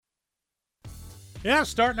Yeah,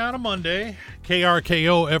 starting out on Monday,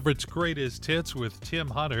 KRKO Everett's Greatest Hits with Tim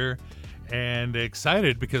Hunter. And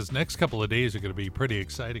excited because next couple of days are going to be pretty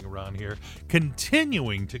exciting around here.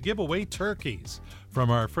 Continuing to give away turkeys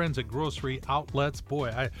from our friends at Grocery Outlets. Boy,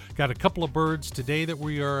 I got a couple of birds today that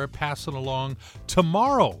we are passing along.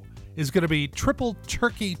 Tomorrow is going to be Triple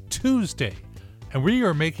Turkey Tuesday. And we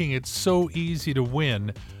are making it so easy to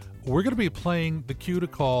win. We're going to be playing the cue to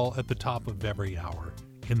call at the top of every hour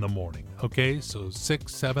in the morning. Okay, so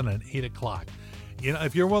 6, 7, and 8 o'clock. You know,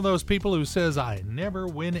 if you're one of those people who says, I never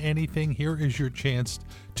win anything, here is your chance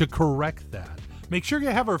to correct that. Make sure you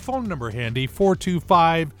have our phone number handy,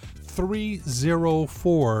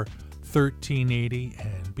 425-304-1380,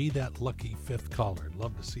 and be that lucky fifth caller.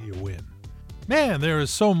 Love to see you win. Man, there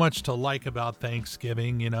is so much to like about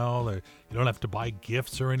Thanksgiving, you know. You don't have to buy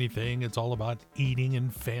gifts or anything. It's all about eating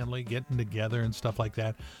and family, getting together and stuff like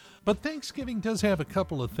that. But Thanksgiving does have a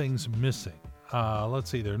couple of things missing.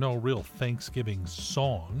 Let's see, there are no real Thanksgiving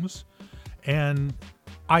songs. And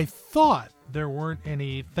I thought there weren't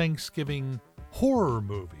any Thanksgiving horror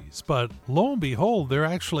movies, but lo and behold, there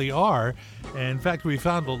actually are. And in fact, we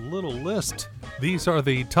found a little list. These are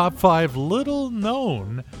the top 5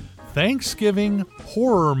 little-known Thanksgiving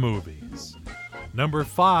horror movies. Number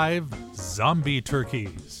 5, Zombie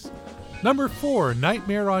Turkeys. Number 4,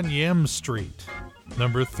 Nightmare on Yam Street.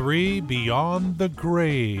 Number 3, Beyond the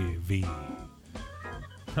Gravy.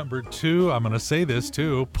 Number 2, I'm going to say this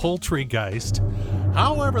too, Poultrygeist.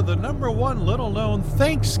 However, the number 1 little-known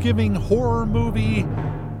Thanksgiving horror movie,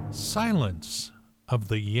 Silence of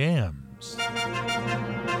the Yams.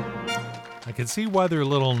 I can see why they're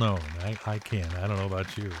little known. I can. I don't know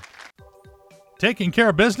about you. Taking care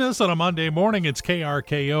of business on a Monday morning, it's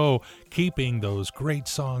KRKO, keeping those great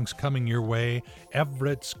songs coming your way.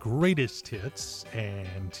 Everett's Greatest Hits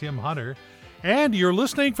and Tim Hunter. And you're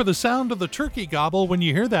listening for the sound of the turkey gobble. When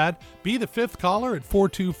you hear that, be the fifth caller at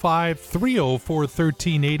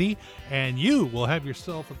 425-304-1380, and you will have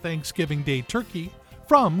yourself a Thanksgiving Day turkey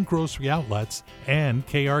from Grocery Outlets and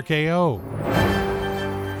KRKO.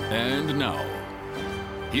 And now,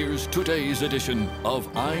 here's today's edition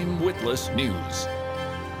of I'm Witless News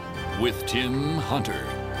with Tim Hunter.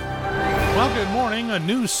 Well, good morning. A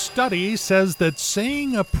new study says that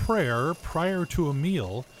saying a prayer prior to a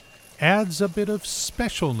meal adds a bit of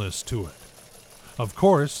specialness to it. Of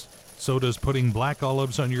course, so does putting black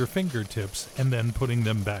olives on your fingertips and then putting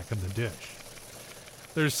them back in the dish.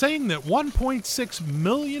 They're saying that 1.6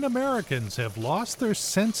 million Americans have lost their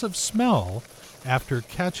sense of smell after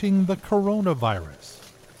catching the coronavirus.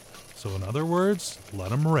 So in other words, let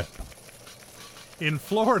them rip. In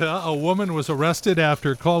Florida, a woman was arrested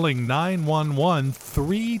after calling 911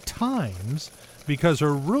 3 times because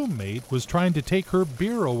her roommate was trying to take her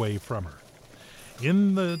beer away from her.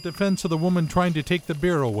 In the defense of the woman trying to take the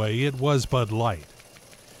beer away, it was Bud Light.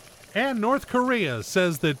 And North Korea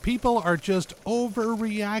says that people are just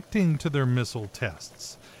overreacting to their missile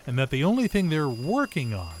tests, and that the only thing they're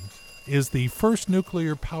working on is the first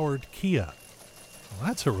nuclear-powered Kia. Well,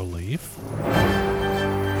 that's a relief.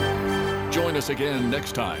 Join us again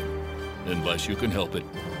next time, unless you can help it,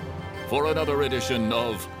 for another edition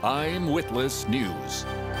of I'm Witless News.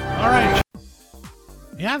 All right.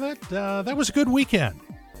 Yeah, that was a good weekend.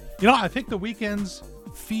 You know, I think the weekends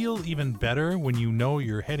feel even better when you know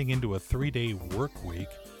you're heading into a 3-day work week,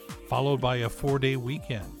 followed by a 4-day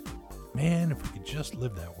weekend. Man, if we could just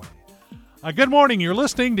live that way. Good morning. You're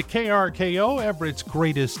listening to KRKO, Everett's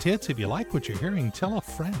Greatest Hits. If you like what you're hearing, tell a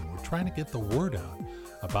friend. We're trying to get the word out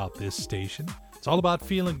about this station. It's all about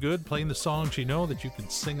feeling good, playing the songs you know that you can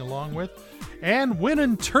sing along with, and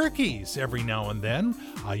winning turkeys every now and then.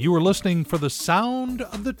 You were listening for the sound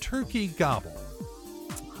of the turkey gobble.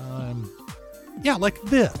 Yeah, like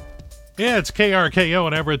this. Yeah, it's KRKO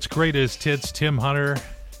and Everett's Greatest Hits. Tim Hunter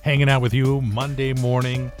hanging out with you Monday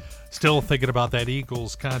morning. Still thinking about that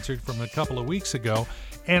Eagles concert from a couple of weeks ago.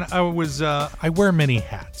 And I wear many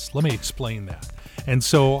hats. Let me explain that. And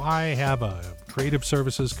so I have a creative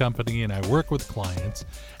services company and I work with clients.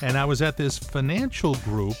 And I was at this financial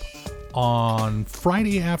group on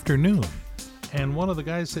Friday afternoon. And one of the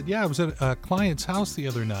guys said, yeah, I was at a client's house the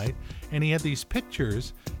other night and he had these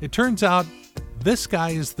pictures. It turns out this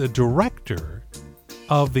guy is the director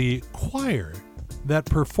of the choir that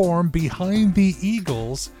performed behind the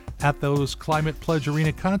Eagles at those Climate Pledge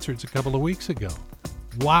Arena concerts a couple of weeks ago.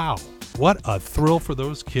 Wow, what a thrill for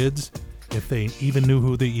those kids if they even knew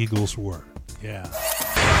who the Eagles were. Yeah.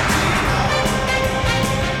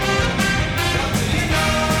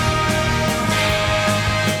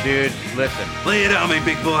 Dude, listen. Lay it on me,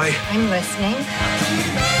 big boy. I'm listening.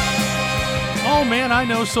 Oh man, I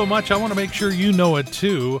know so much. I want to make sure you know it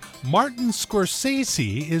too. Martin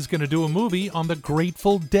Scorsese is going to do a movie on the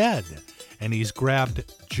Grateful Dead, and he's grabbed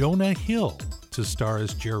Jonah Hill to star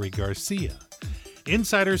as Jerry Garcia.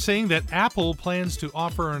 Insiders saying that Apple plans to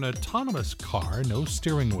offer an autonomous car, no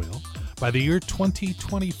steering wheel, by the year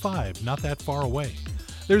 2025, not that far away.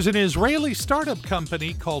 There's an Israeli startup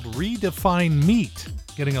company called Redefine Meat,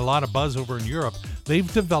 getting a lot of buzz over in Europe.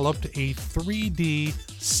 They've developed a 3D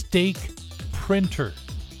steak printer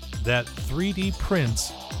that 3D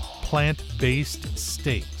prints plant-based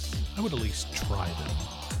steaks. I would at least try them.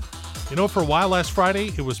 You know, for a while last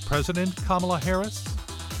Friday, it was President Kamala Harris.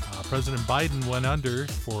 President Biden went under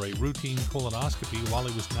for a routine colonoscopy while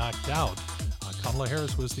he was knocked out. Kamala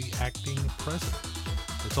Harris was the acting president.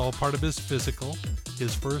 It's all part of his physical,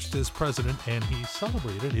 his first as president, and he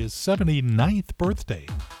celebrated his 79th birthday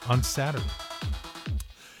on Saturday.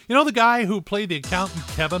 You know the guy who played the accountant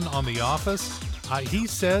Kevin on The Office? He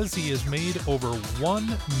says he has made over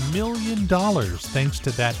 $1 million thanks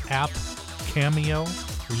to that app Cameo,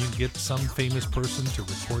 where you get some famous person to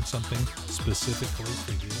record something specifically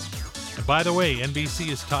for you. And by the way,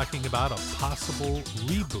 NBC is talking about a possible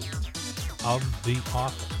reboot of The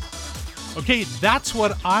Office. Okay, that's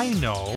what I know.